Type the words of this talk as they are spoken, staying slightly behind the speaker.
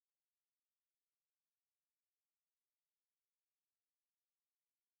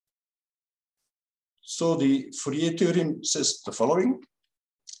So the Fourier theorem says the following.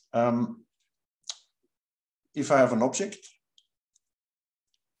 If I have an object,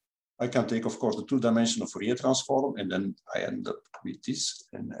 I can take, of course, the two-dimensional Fourier transform, and then I end up with this.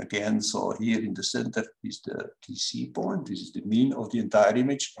 And again, so here in the center is the TC point. This is the mean of the entire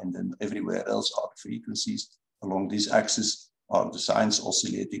image. And then everywhere else are the frequencies. Along this axis are the sines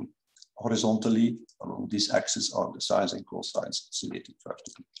oscillating horizontally. Along this axis are the sines and cosines oscillating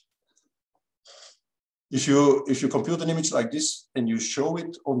vertically. If you compute an image like this and you show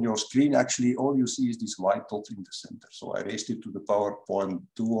it on your screen, actually all you see is this white dot in the center. So I raised it to the power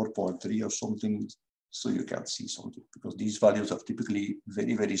 0.2 or 0.3 or something, so you can see something, because these values are typically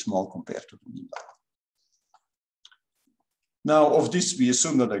very, very small compared to the mean value. Now, of this, we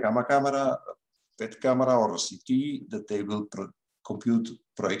assume that a gamma camera, a PET camera, or a CT, that they will compute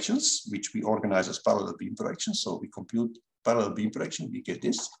projections, which we organize as parallel beam projections. So we compute parallel beam projection, we get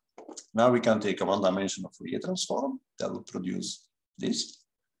this. Now we can take a one-dimensional Fourier transform that will produce this.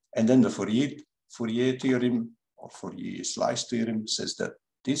 And then the Fourier theorem or Fourier slice theorem says that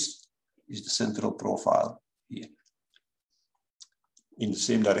this is the central profile here in the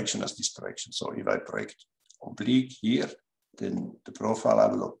same direction as this projection. So if I project oblique here, then the profile I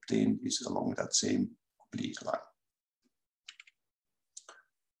will obtain is along that same oblique line.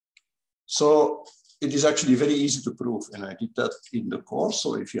 So it is actually very easy to prove, and I did that in the course.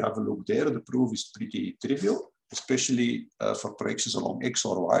 So if you have a look there, the proof is pretty trivial, especially for projections along X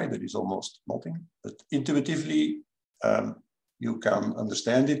or Y. There is almost nothing, but intuitively, you can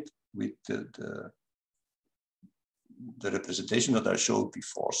understand it with the representation that I showed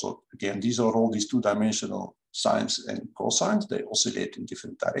before. So again, these are all these two-dimensional sines and cosines. They oscillate in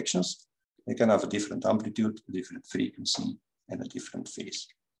different directions. They can have a different amplitude, a different frequency, and a different phase.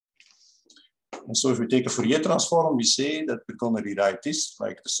 And so if we take a Fourier transform, we say that we're going to rewrite this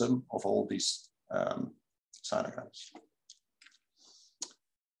like the sum of all these sinograms.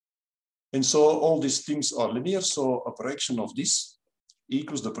 And so all these things are linear. So a projection of this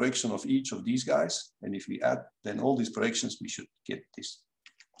equals the projection of each of these guys. And if we add then all these projections, we should get this.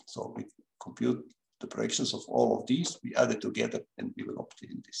 So we compute the projections of all of these, we add it together, and we will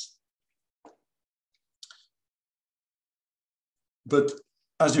obtain this. But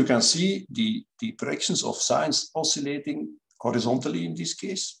as you can see, the projections of sines oscillating horizontally in this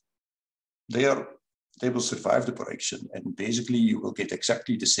case, they will survive the projection. And basically you will get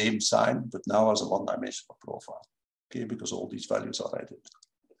exactly the same sine, but now as a one-dimensional profile, okay, because all these values are identical.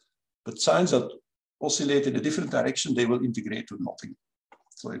 But sines that oscillate in a different direction, they will integrate to nothing.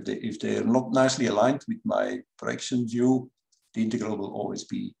 So if they are not nicely aligned with my projection view, the integral will always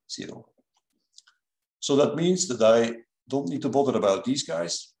be 0. So that means that I don't need to bother about these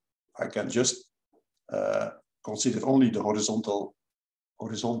guys. I can just consider only the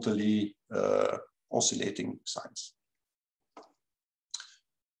horizontally oscillating sines.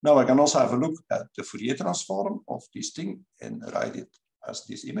 Now I can also have a look at the Fourier transform of this thing and write it as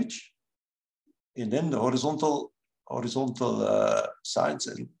this image. And then the horizontal sines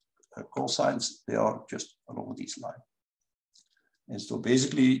and cosines, they are just along this line. And so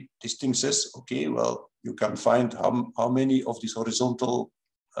basically this thing says, okay, well, you can find how many of these horizontal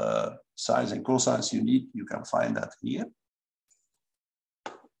sines and cosines you need. You can find that here.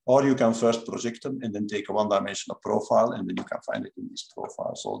 Or you can first project them and then take a one-dimensional profile, and then you can find it in this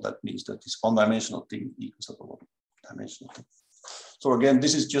profile. So that means that this one-dimensional thing equals a one-dimensional thing. So again,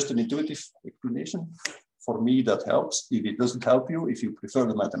 this is just an intuitive explanation. For me, that helps. If it doesn't help you, if you prefer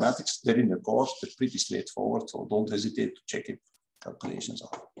the mathematics, they're in the course, they're pretty straightforward. So don't hesitate to check it. Calculations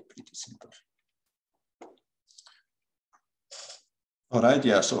are pretty simple. All right,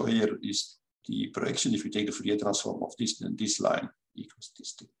 yeah, so here is the projection. If you take the Fourier transform of this, then this line equals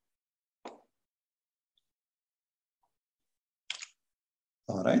this thing.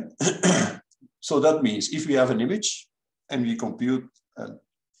 All right, so that means if we have an image and we compute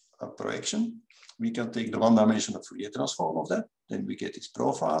a projection, we can take the one-dimensional Fourier transform of that, then we get this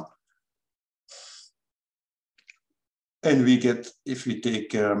profile. And we get, if we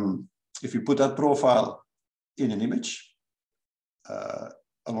take, if we put that profile in an image,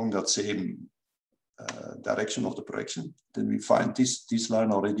 along that same direction of the projection, then we find this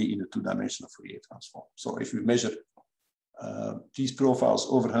line already in a two-dimensional Fourier transform. So if we measure these profiles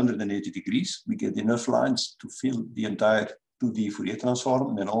over 180 degrees, we get enough lines to fill the entire 2D Fourier transform,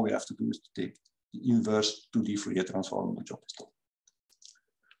 and then all we have to do is to take the inverse 2D Fourier transform, and the job is done.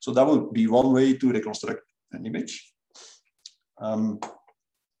 So that would be one way to reconstruct an image.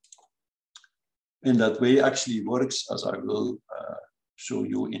 And that way actually works, as I will show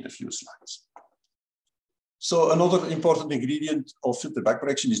you in a few slides. So another important ingredient of filter back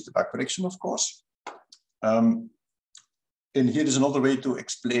projection is the back projection, of course. And here is another way to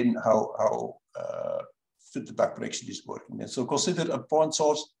explain how fit the back projection is working. And so consider a point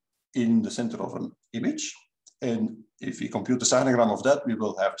source in the center of an image. And if we compute the sinogram of that, we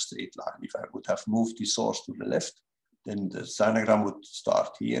will have a straight line. If I would have moved the source to the left, then the sinogram would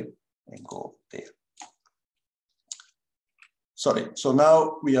start here and go there. Sorry, so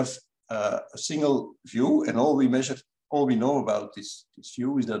now we have a single view, and all we know about this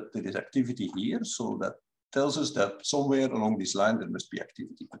view is that there is activity here. So that tells us that somewhere along this line there must be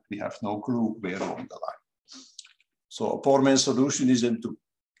activity, but we have no clue where along the line. So a poor man's solution is then to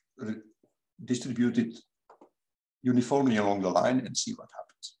distribute it uniformly along the line and see what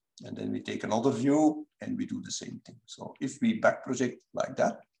happens. And then we take another view and we do the same thing. So if we back project like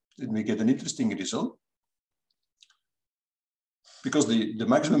that, then we get an interesting result, because the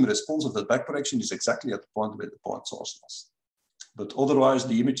maximum response of that back projection is exactly at the point where the point source was. But otherwise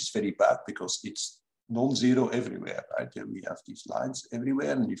the image is very bad because it's non-zero everywhere, right? And we have these lines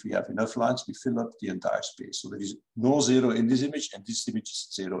everywhere, and if we have enough lines, we fill up the entire space. So there is no zero in this image, and this image is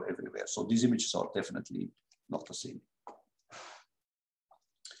zero everywhere. So these images are definitely not the same.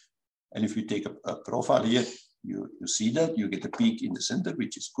 And if we take a profile here, you see that you get a peak in the center,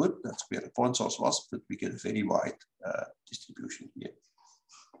 which is good. That's where the point source was, but we get a very wide distribution here.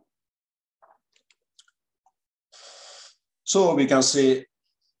 So we can say,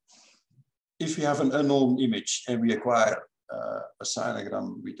 if we have an unknown image and we acquire a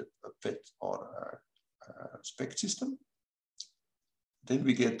sinogram with a PET or a spec system, then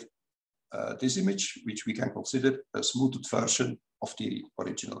we get this image, which we can consider a smoothed version of the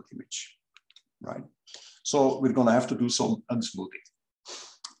original image, right? So we're going to have to do some unsmoothing.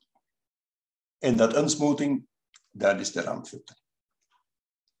 And that unsmoothing, that is the ramp filter.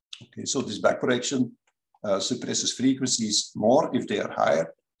 Okay, so this back projection suppresses frequencies more if they are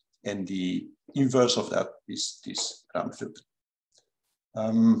higher, and the inverse of that is this ramp filter.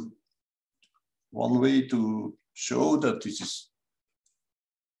 One way to show that this is,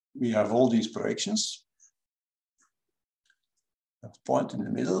 we have all these projections. A point in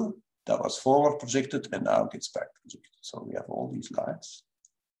the middle that was forward projected and now gets back projected. So we have all these lines.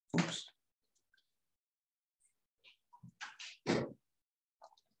 Oops.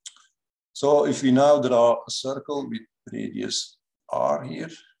 So if we now draw a circle with radius r here,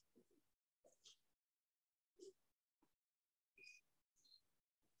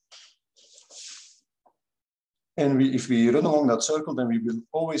 and if we run along that circle, then we will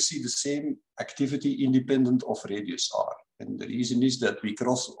always see the same activity independent of radius r. And the reason is that we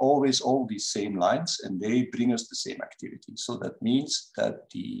cross always all these same lines and they bring us the same activity. So that means that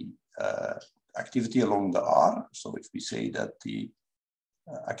the activity along the r, so if we say that the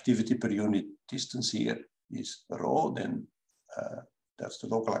activity per unit distance here is rho, then that's the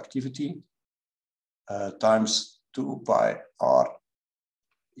local activity times 2 pi r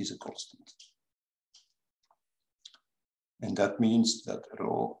is a constant. And that means that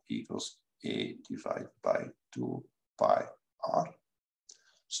rho equals a divided by 2 pi r.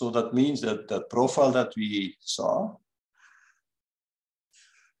 So that means that the profile that we saw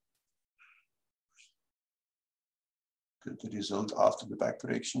the result after the back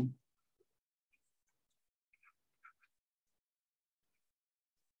projection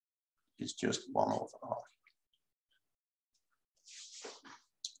is just 1 over r.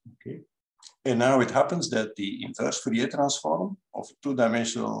 Okay. And now it happens that the inverse Fourier transform of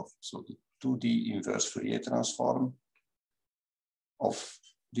two-dimensional, so the 2D inverse Fourier transform of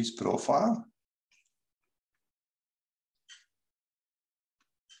this profile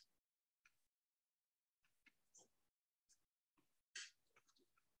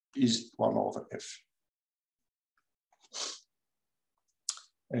is 1 over f.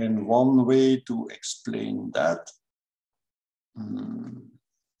 And one way to explain that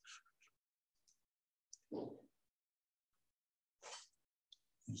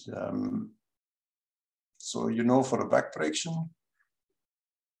is, so you know, for a back projection,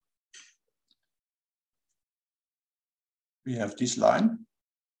 we have this line,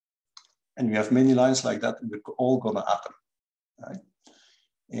 and we have many lines like that, and we're all going to add them, right?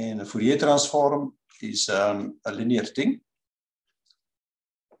 And a Fourier transform is a linear thing.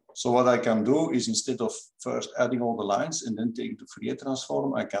 So what I can do is, instead of first adding all the lines and then take the Fourier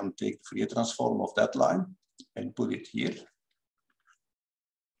transform, I can take the Fourier transform of that line and put it here.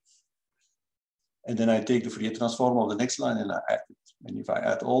 And then I take the Fourier transform of the next line and I add it. And if I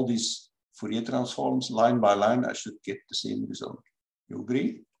add all these Fourier transforms line by line, I should get the same result. You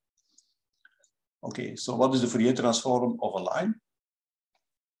agree? Okay, so what is the Fourier transform of a line?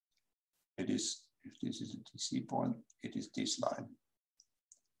 It is, if this is a DC point, it is this line.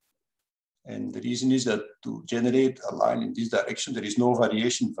 And the reason is that to generate a line in this direction, there is no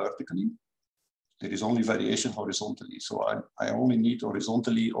variation vertically. There is only variation horizontally. So I only need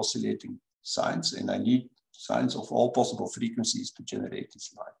horizontally oscillating sines, and I need sines of all possible frequencies to generate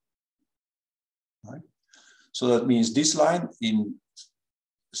this line. Right? So that means this line in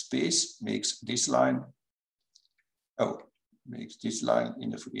space makes this line, makes this line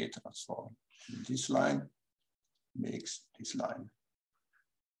in the Fourier transform. And this line makes this line.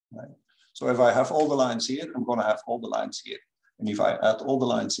 Right? So if I have all the lines here, I'm going to have all the lines here. And if I add all the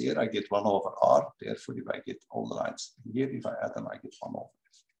lines here, I get 1 over R. Therefore, if I get all the lines here, if I add them, I get 1 over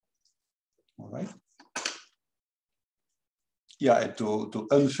F. All right. Yeah, and to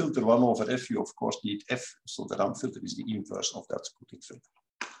unfilter 1 over F, you of course need F. So the unfilter is the inverse of that splitting filter.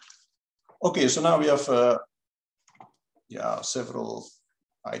 Okay, so now we have several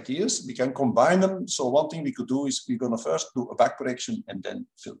ideas. We can combine them. So one thing we could do is we're going to first do a back correction and then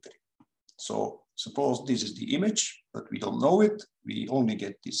filtering. So suppose this is the image, but we don't know it. We only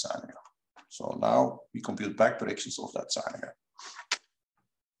get this sinogram. So now we compute back projections of that sinogram.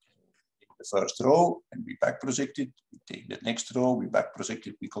 Take the first row and we back project it. We take the next row, we back project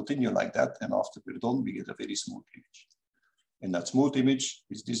it. We continue like that. And after we're done, we get a very smooth image. And that smooth image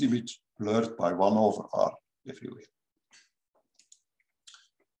is this image blurred by 1 over R everywhere.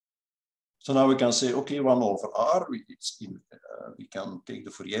 So now we can say, okay, 1 over R, we can take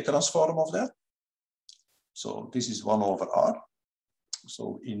the Fourier transform of that. So this is 1 over R.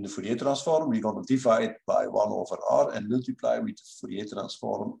 So in the Fourier transform, we're going to divide by 1 over R and multiply with the Fourier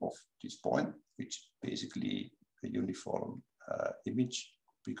transform of this point, which is basically a uniform image,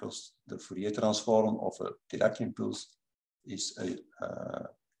 because the Fourier transform of a Dirac impulse is a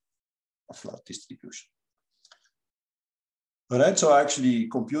flat distribution. All right, so I actually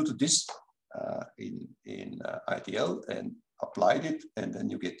computed this in IDL and applied it, and then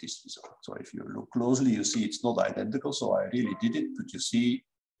you get this result. So if you look closely, you see it's not identical. So I really did it, but you see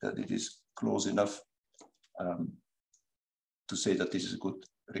that it is close enough to say that this is a good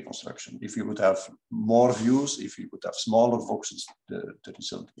reconstruction. If you would have more views, if you would have smaller voxels, the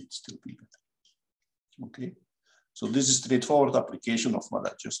result would still be better. Okay, so this is straightforward application of what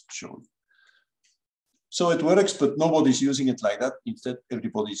I just showed. So it works, but nobody's using it like that. Instead,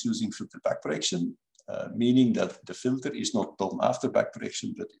 everybody's using filter back correction, meaning that the filter is not done after back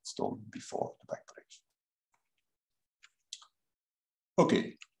correction, but it's done before the back correction.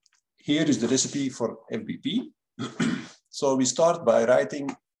 Okay, here is the recipe for FBP. So we start by writing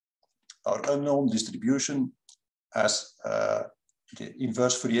our unknown distribution as the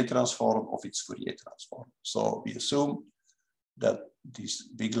inverse Fourier transform of its Fourier transform. So we assume that this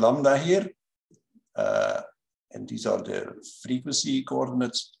big lambda here, and these are the frequency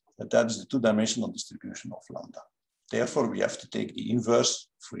coordinates, that is the two-dimensional distribution of lambda. Therefore, we have to take the inverse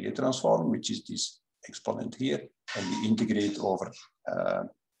Fourier transform, which is this exponent here, and we integrate over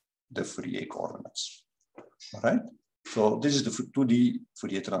the Fourier coordinates. All right? So this is the 2D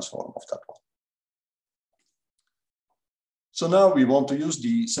Fourier transform of that one. So now we want to use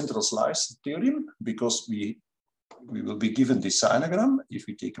the central slice theorem because we will be given this sinogram. If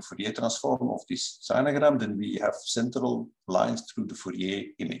we take a Fourier transform of this sinogram, then we have central lines through the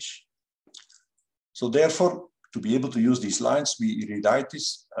Fourier image. So therefore, to be able to use these lines, we rewrite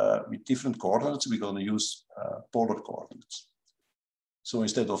this with different coordinates. We're going to use polar coordinates. So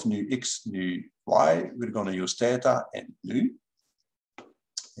instead of nu x, nu y, we're going to use theta and nu.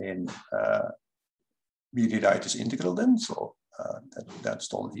 And we rewrite this integral then. So that's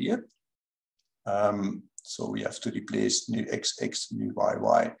done here. So we have to replace nu x, x, nu y,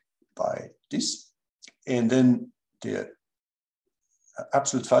 y by this. And then the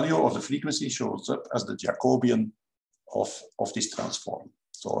absolute value of the frequency shows up as the Jacobian of this transform.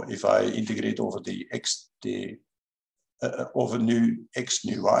 So if I integrate over the x, over nu x,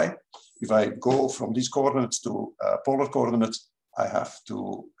 nu y, if I go from these coordinates to polar coordinates, I have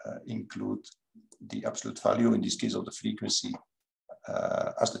to include the absolute value, in this case of the frequency,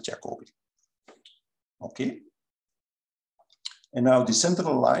 as the Jacobian. Okay. And now the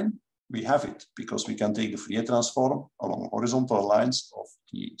central line, we have it because we can take the Fourier transform along horizontal lines of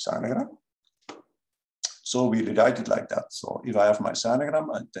the sinogram. So we rewrite it like that. So if I have my sinogram,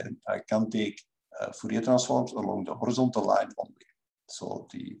 then I can take Fourier transforms along the horizontal line only. So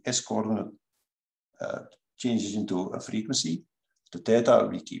the S coordinate changes into a frequency. The theta,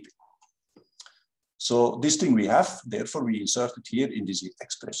 we keep it. So this thing we have, therefore we insert it here in this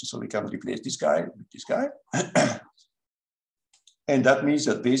expression. So we can replace this guy with this guy. And that means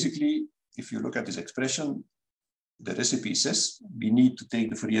that basically, if you look at this expression, the recipe says we need to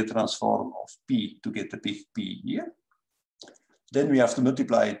take the Fourier transform of P to get the big P here. Then we have to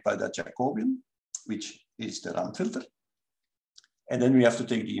multiply it by that Jacobian, which is the RAM filter. And then we have to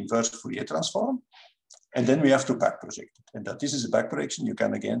take the inverse Fourier transform. And then we have to back project it. And that this is a back projection, you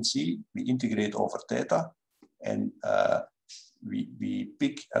can again see we integrate over theta, and we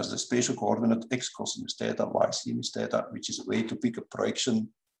pick as the spatial coordinate x cosinus theta, y sinus theta, which is a way to pick a projection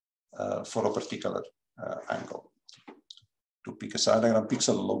for a particular angle. To pick a sinogram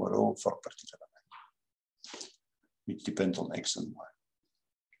pixel along a row for a particular angle, which depends on x and y.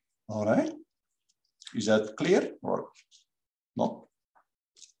 All right, is that clear or not?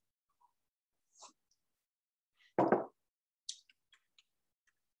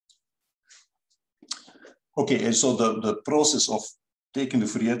 Okay, and so the process of taking the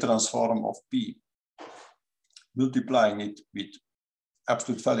Fourier transform of P, multiplying it with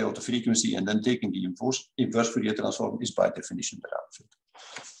absolute value of the frequency, and then taking the inverse Fourier transform is by definition the RAM filter.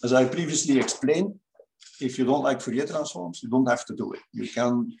 As I previously explained, if you don't like Fourier transforms, you don't have to do it. You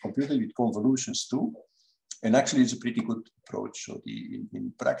can compute it with convolutions too. And actually, it's a pretty good approach. So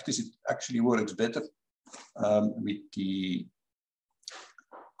in practice, it actually works better with the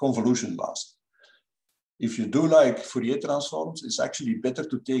convolution mask. If you do like Fourier transforms, it's actually better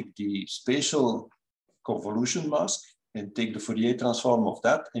to take the spatial convolution mask and take the Fourier transform of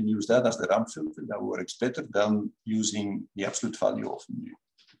that and use that as the RAM filter. That works better than using the absolute value of mu.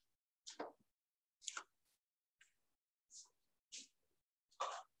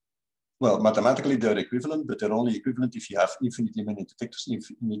 Well, mathematically they're equivalent, but they're only equivalent if you have infinitely many detectors,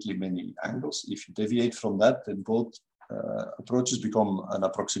 infinitely many angles. If you deviate from that, then both approaches become an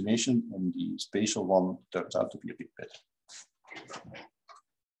approximation, and the spatial one turns out to be a bit better.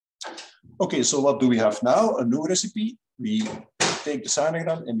 Okay, so what do we have now? A new recipe. We take the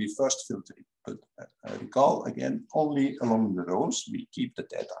sinogram and we first filter it. But recall again, only along the rows, we keep the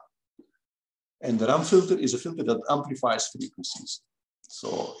theta. And the RAM filter is a filter that amplifies frequencies.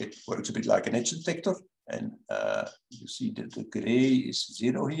 So it works a bit like an edge detector. And you see that the gray is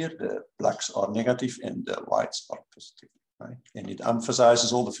 0 here, the blacks are negative, and the whites are positive. Right? And it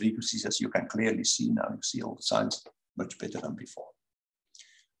emphasizes all the frequencies, as you can clearly see now. You see all the signs much better than before.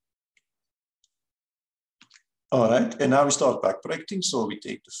 All right, and now we start back projecting. So we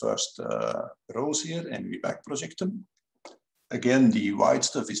take the first rows here and we back project them. Again, the white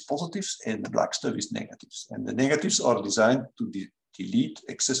stuff is positives and the black stuff is negatives. And the negatives are designed to delete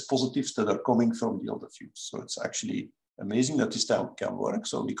excess positives that are coming from the other views. So it's actually amazing that this can work.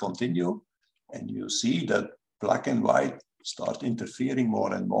 So we continue, and you see that black and white start interfering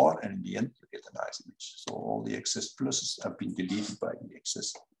more and more, and in the end you get a nice image. So all the excess pluses have been deleted by the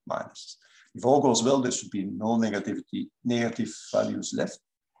excess minuses. If all goes well, there should be no negative values left,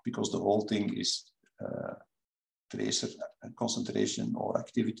 because the whole thing is tracer concentration or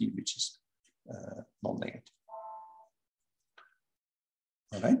activity, which is non-negative.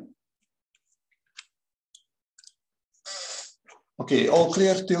 All right. Okay, all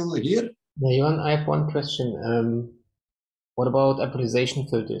clear till here? Yeah, Johan, I have one question. What about appreciation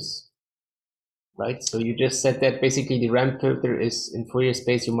filters? Right, so you just said that basically the RAM filter is in Fourier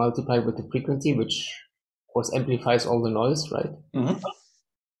space, you multiply with the frequency, which of course amplifies all the noise, right? Mm-hmm.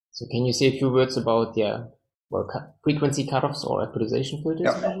 So can you say a few words about, frequency cutoffs or appreciation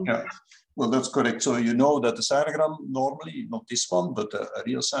filters? Yeah. Well, that's correct. So you know that the sinogram normally, not this one, but a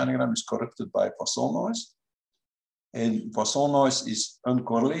real sinogram is corrupted by Poisson noise. And Poisson noise is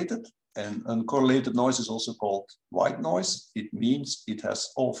uncorrelated. And uncorrelated noise is also called white noise. It means it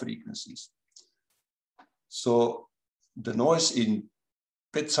has all frequencies. So the noise in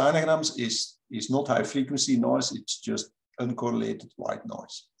PET sinograms is not high frequency noise, it's just uncorrelated white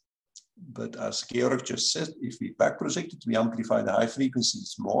noise. But as Georg just said, if we back project it, we amplify the high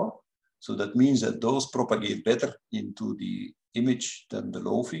frequencies more. So that means that those propagate better into the image than the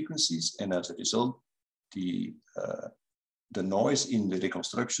low frequencies. And as a result, the noise in the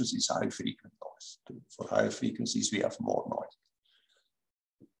reconstructions is high frequent noise. For higher frequencies, we have more noise.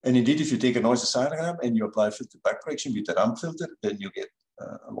 And indeed, if you take a noisy sinogram and you apply filter back projection with the RAM filter, then you get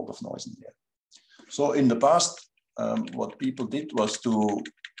a lot of noise in there. So in the past, what people did was to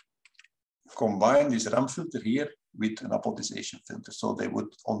combine this RAM filter here with an apodization filter. So they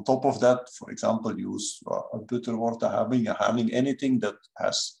would, on top of that, for example, use a Butterworth, a Hamming, anything that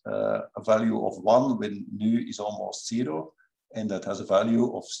has a value of 1 when nu is almost 0, and that has a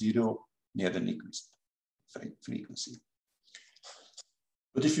value of 0 near the Nyquist frequency.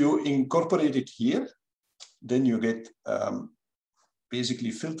 But if you incorporate it here, then you get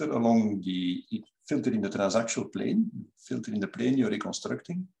basically filter along the filter in the transactional plane, filter in the plane you're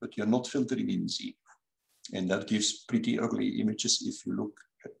reconstructing, but you're not filtering in Z. And that gives pretty ugly images if you look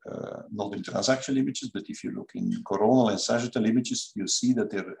not in transactional images, but if you look in coronal and sagittal images, you see that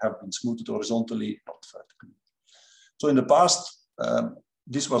they have been smoothed horizontally, not vertically. So in the past,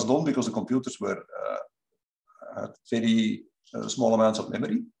 this was done because the computers were had very small amounts of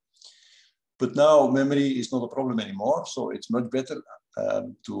memory. But now memory is not a problem anymore, so it's much better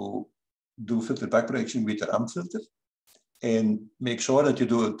to do filter back projection with a RAM filter and make sure that you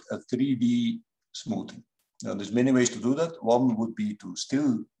do a 3D smoothing. Now, there's many ways to do that. One would be to still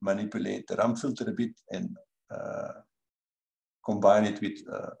manipulate the RAM filter a bit and combine it with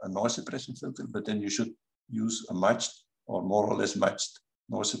a noise suppression filter, but then you should use a matched or more or less matched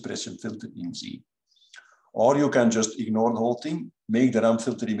noise suppression filter in Z. Or you can just ignore the whole thing, make the RAM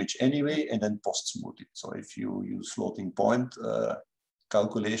filter image anyway, and then post-smooth it. So if you use floating point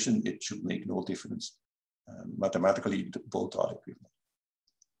calculation, it should make no difference. Mathematically, both are equivalent.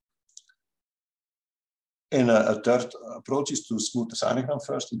 And a third approach is to smooth the sinogram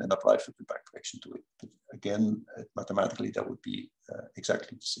first and then apply filter back correction to it. But again, mathematically, that would be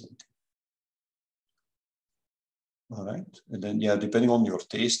exactly the same thing. All right, and then, yeah, depending on your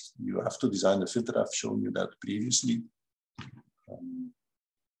taste, you have to design the filter. I've shown you that previously.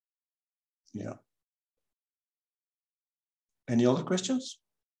 Yeah. Any other questions?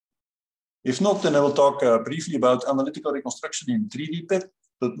 If not, then I will talk briefly about analytical reconstruction in 3D PET,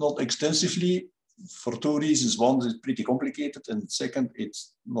 but not extensively for two reasons. One, it's pretty complicated, and second,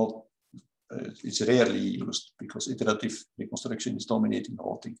 it's not. It's rarely used because iterative reconstruction is dominating the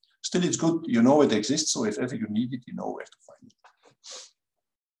whole thing. Still, it's good, you know it exists, so if ever you need it, you know where to find it.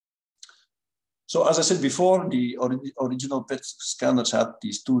 So as I said before, the original PET scanners had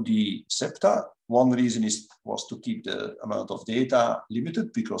these 2D septa. One reason was to keep the amount of data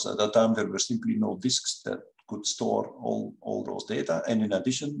limited, because at that time there were simply no disks that could store all those data. And in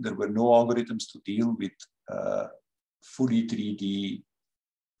addition, there were no algorithms to deal with fully 3D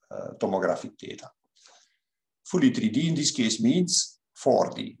tomographic data. Fully 3D in this case means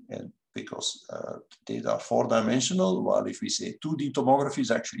 4D, and because data are 4-dimensional, while if we say 2D tomography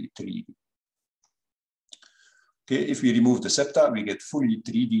is actually 3D. Okay, if we remove the septa, we get fully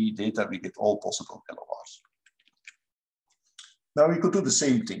 3D data, we get all possible LORs. Now we could do the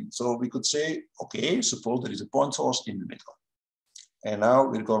same thing. So we could say, okay, suppose there is a point source in the middle. And now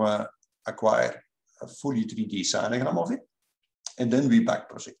we're gonna acquire a fully 3D sinogram of it. And then we back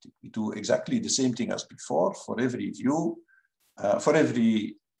project it. We do exactly the same thing as before. For every view, for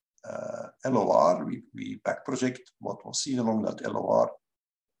every LOR, we back project what was seen along that LOR,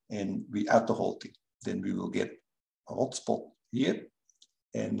 and we add the whole thing. Then we will get a hotspot here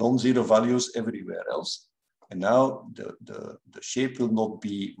and non-zero values everywhere else. And now the shape will not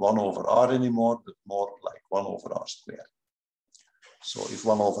be 1/r anymore, but more like 1/r squared. So if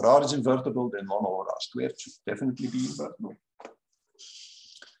 1/r is invertible, then 1/r squared should definitely be invertible.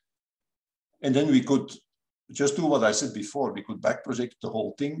 And then we could just do what I said before. We could back project the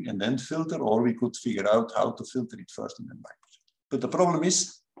whole thing and then filter, or we could figure out how to filter it first and then back project. But the problem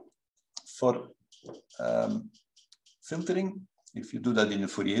is, for filtering, if you do that in a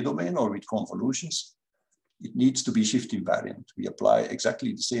Fourier domain or with convolutions, it needs to be shift invariant. We apply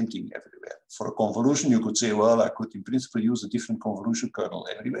exactly the same thing everywhere. For a convolution, you could say, well, I could in principle use a different convolution kernel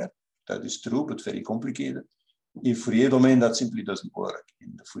everywhere. That is true, but very complicated. In Fourier domain, that simply doesn't work.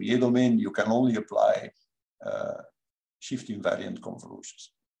 In the Fourier domain, you can only apply shift invariant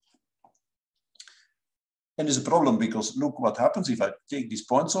convolutions. And there's a problem because look what happens if I take this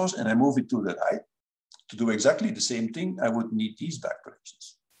point source and I move it to the right. To do exactly the same thing, I would need these back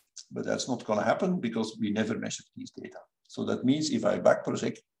projections. But that's not going to happen because we never measured these data. So that means if I back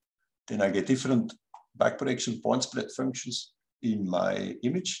project, then I get different back projection point spread functions in my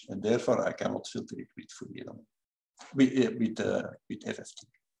image, and therefore I cannot filter it with Fourier domain. With FFT.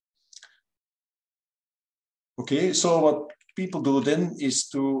 Okay, so what people do then is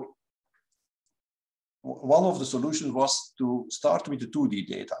one of the solutions was to start with the 2D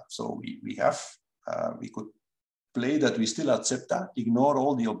data. So we could play that we still had septa, ignore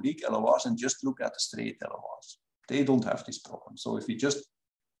all the oblique LORs and just look at the straight LORs. They don't have this problem. So if we just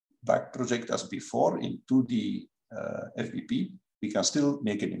back project as before in 2D FBP, we can still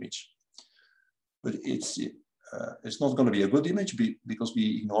make an image. But it's not going to be a good image because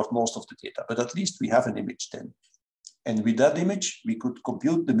we ignored most of the data, but at least we have an image then. And with that image, we could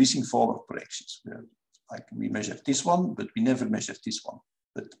compute the missing forward projections. Like we measured this one, but we never measured this one.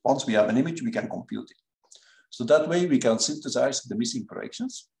 But once we have an image, we can compute it. So that way we can synthesize the missing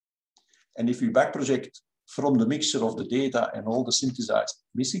projections. And if we back project from the mixture of the data and all the synthesized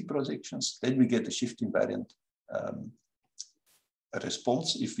missing projections, then we get a shift invariant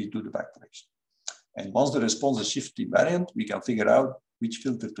response if we do the back projection. And once the response is shift invariant, we can figure out which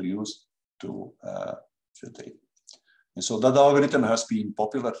filter to use to filtering. And so that algorithm has been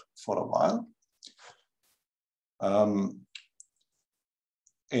popular for a while.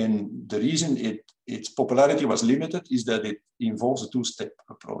 And the reason its popularity was limited is that it involves a two-step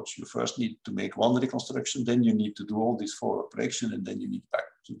approach. You first need to make one reconstruction, then you need to do all this forward prediction, and then you need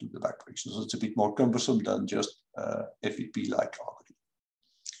to do the back prediction. So it's a bit more cumbersome than just FEP-like algorithm.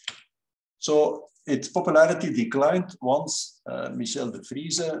 So its popularity declined once Michel de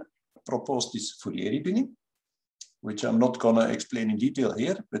Vries proposed this Fourier binning, which I'm not going to explain in detail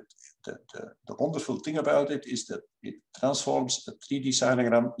here, but the wonderful thing about it is that it transforms a 3D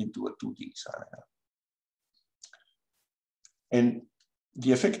sinogram into a 2D sinogram. And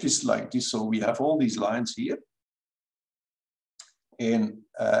the effect is like this. So we have all these lines here. And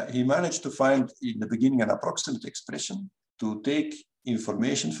he managed to find in the beginning an approximate expression to take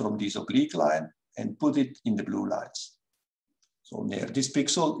information from this oblique line and put it in the blue lines. So near this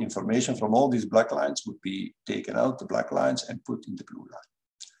pixel, information from all these black lines would be taken out, the black lines, and put in the blue line.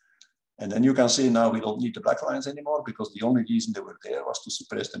 And then you can say, now we don't need the black lines anymore because the only reason they were there was to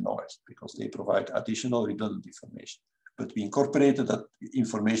suppress the noise because they provide additional redundant information. But we incorporated that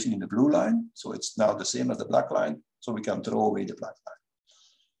information in the blue line. So it's now the same as the black line. So we can throw away the black line.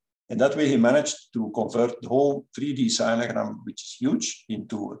 And that way he managed to convert the whole 3D sinogram, which is huge,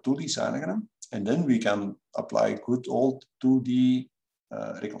 into a 2D sinogram. And then we can apply good old 2D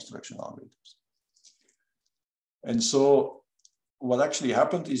reconstruction algorithms. And so what actually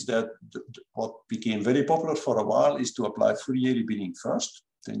happened is that what became very popular for a while is to apply Fourier binning first.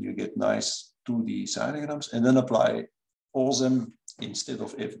 Then you get nice 2D sinograms, and then apply OSM instead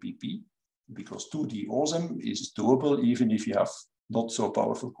of FBP, because 2D OSM is doable even if you have not so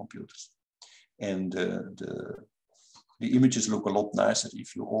powerful computers. And the images look a lot nicer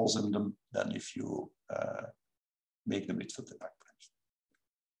if you OSM them than if you make them with filter backplanes.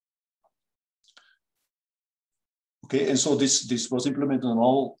 Okay, and so this was implemented on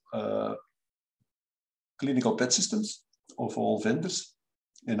all clinical PET systems of all vendors.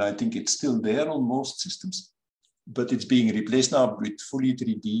 And I think it's still there on most systems, but it's being replaced now with fully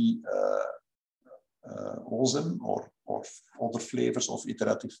 3D OSM or other flavors of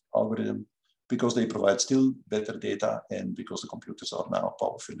iterative algorithm, because they provide still better data and because the computers are now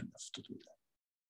powerful enough to do that.